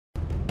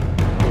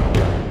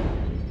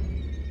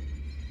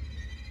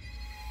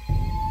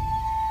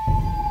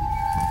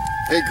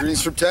Hey,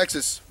 greetings from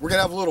Texas. We're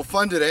gonna have a little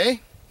fun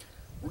today.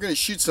 We're gonna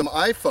shoot some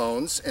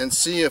iPhones and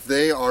see if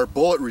they are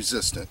bullet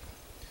resistant.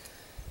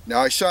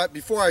 Now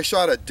before I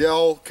shot a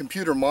Dell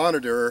computer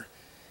monitor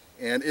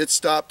and it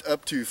stopped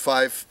up to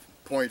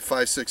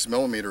 5.56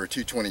 millimeter or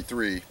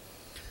 223.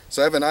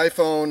 So I have an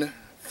iPhone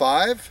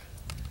 5,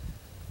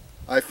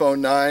 iPhone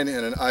 9,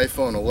 and an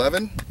iPhone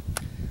 11.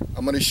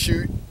 I'm gonna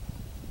shoot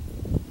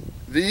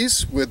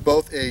these with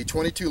both a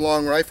 22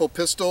 long rifle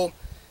pistol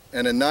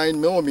and a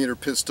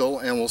 9mm pistol,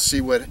 and we'll see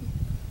what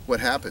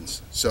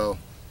happens. So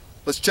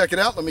let's check it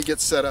out. Let me get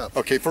set up.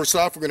 Okay, first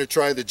off, we're going to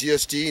try the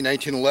GSG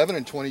 1911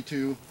 and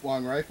 22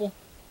 long rifle.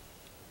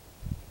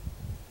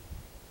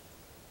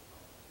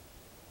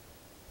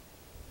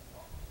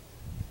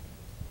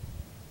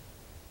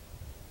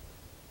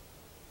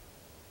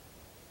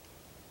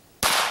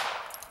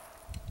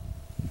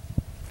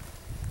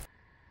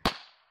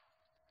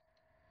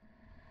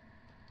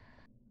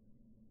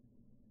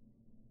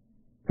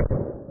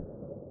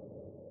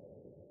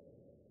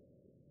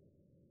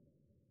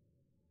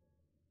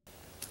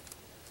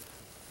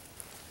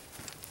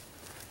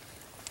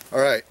 All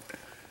right,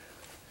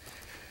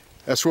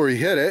 that's where he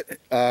hit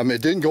it.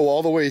 It didn't go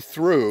all the way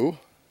through.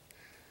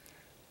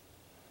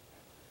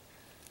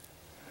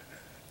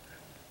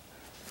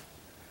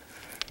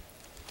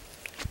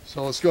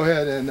 So let's go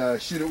ahead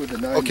and shoot it with the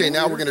 9mm. Okay,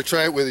 now we're going to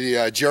try it with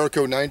the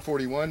Jericho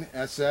 941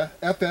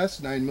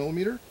 FS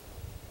 9mm.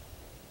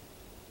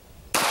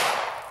 And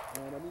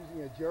I'm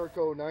using a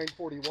Jericho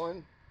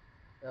 941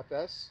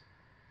 FS,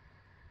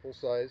 full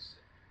size.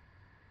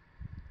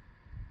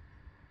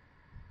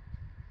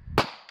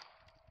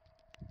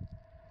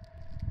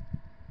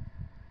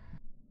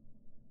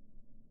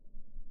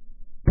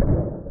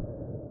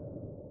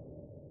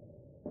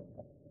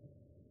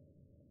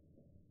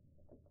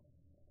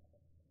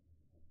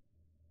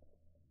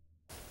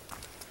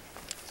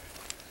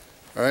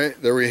 All right,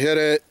 there we hit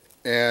it,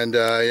 and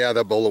yeah,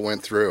 that bullet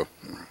went through.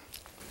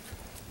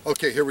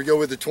 Okay, here we go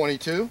with the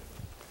 22.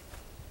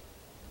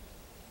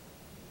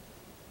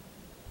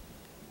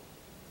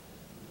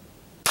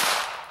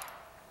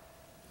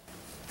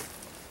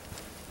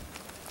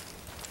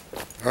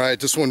 All right,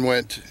 this one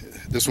went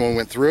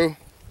through.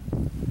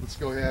 Let's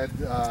go ahead.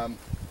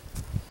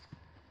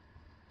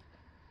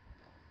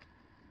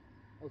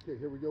 Okay,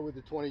 here we go with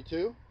the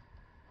 22.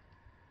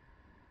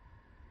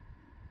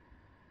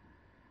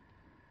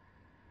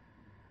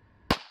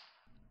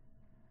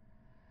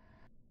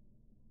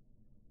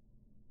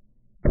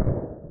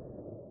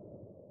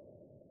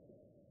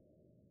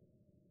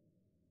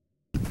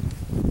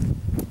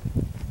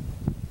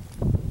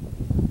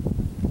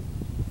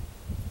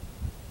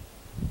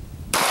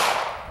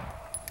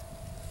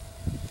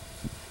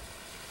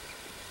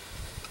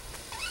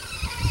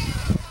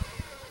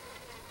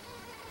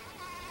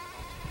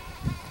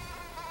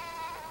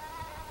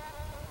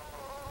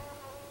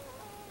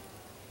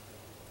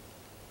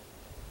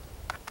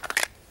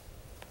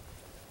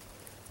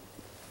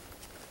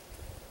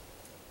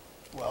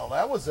 Well,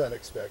 that was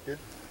unexpected.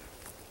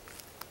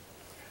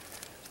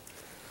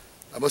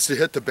 I must have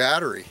hit the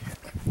battery.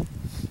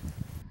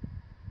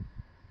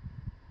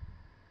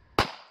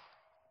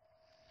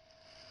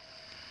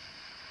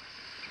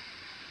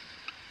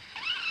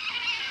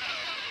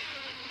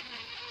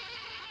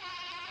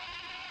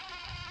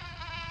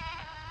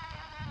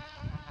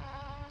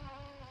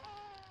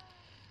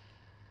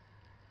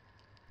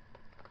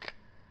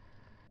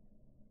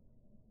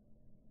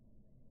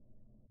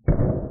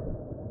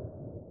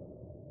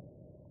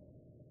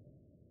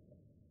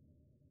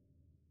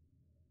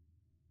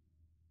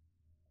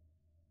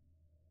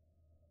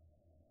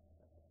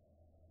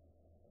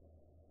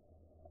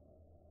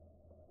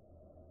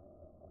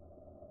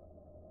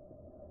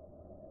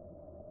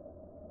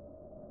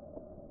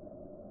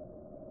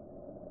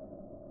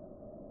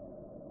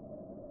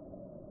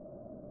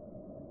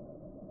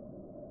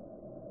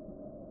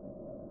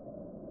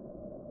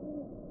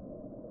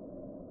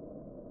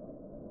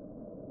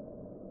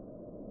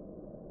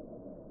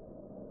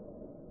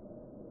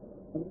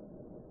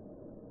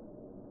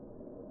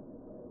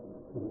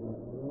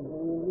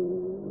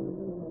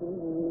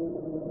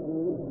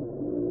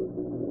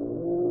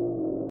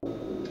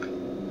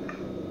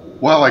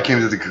 Well, I came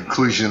to the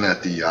conclusion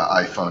that the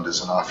iPhone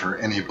doesn't offer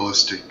any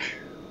ballistic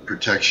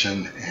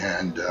protection,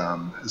 and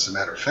as a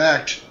matter of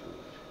fact,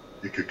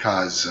 it could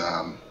cause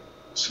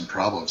some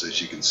problems,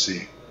 as you can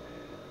see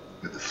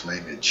with the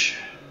flamage.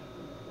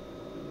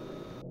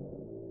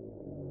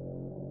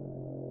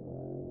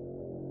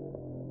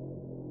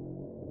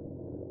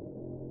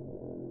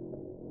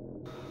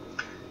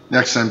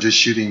 Next, I'm just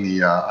shooting the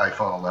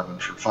iPhone 11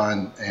 for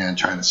fun and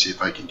trying to see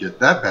if I can get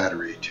that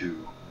battery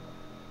to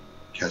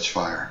catch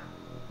fire.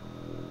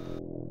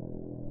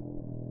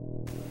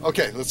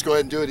 Okay, let's go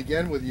ahead and do it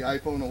again with the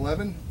iPhone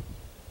 11.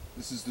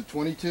 This is the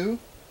 22.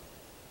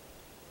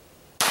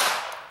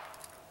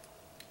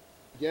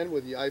 Again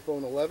with the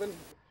iPhone 11.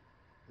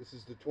 This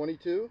is the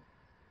 22.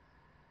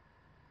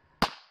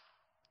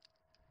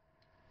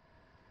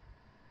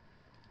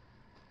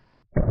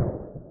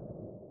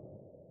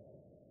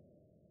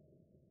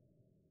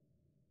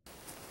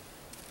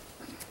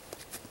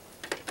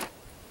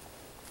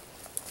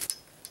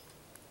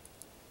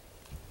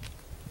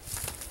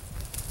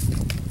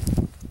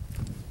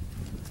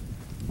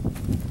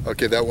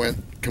 Okay, that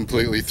went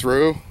completely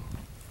through.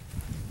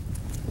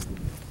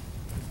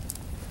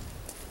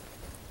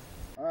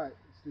 All right,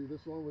 let's do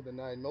this one with a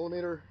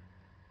 9mm.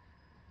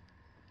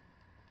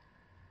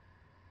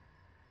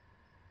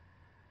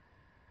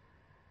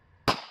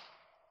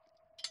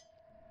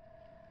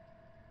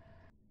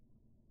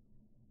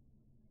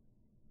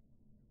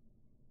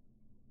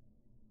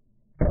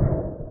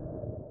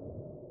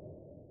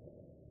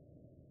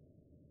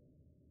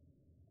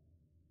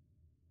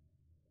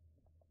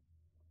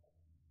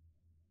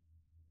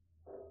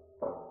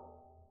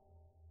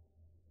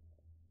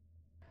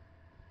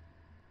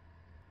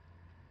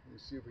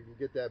 Let's see if we can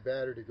get that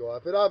battery to go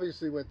off. It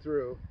obviously went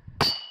through.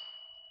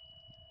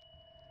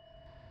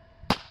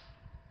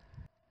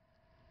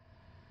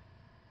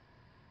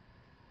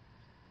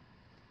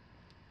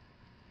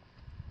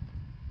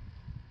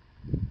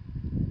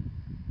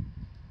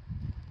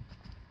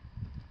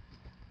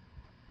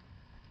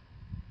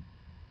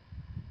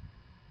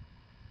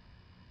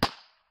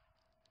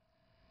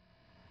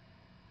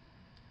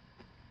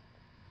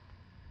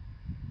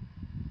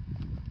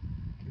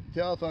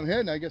 Tell if I'm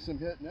hitting, I guess I'm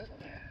hitting it.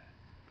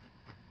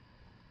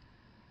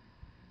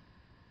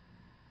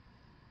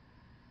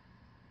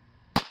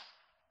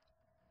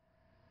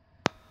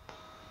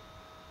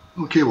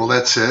 Okay, well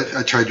that's it.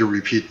 I tried to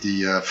repeat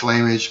the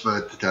flameage,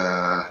 but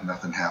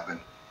nothing happened.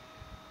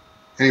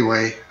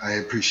 Anyway, I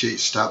appreciate you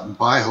stopping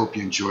by. Hope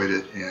you enjoyed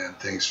it, and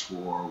thanks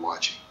for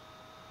watching.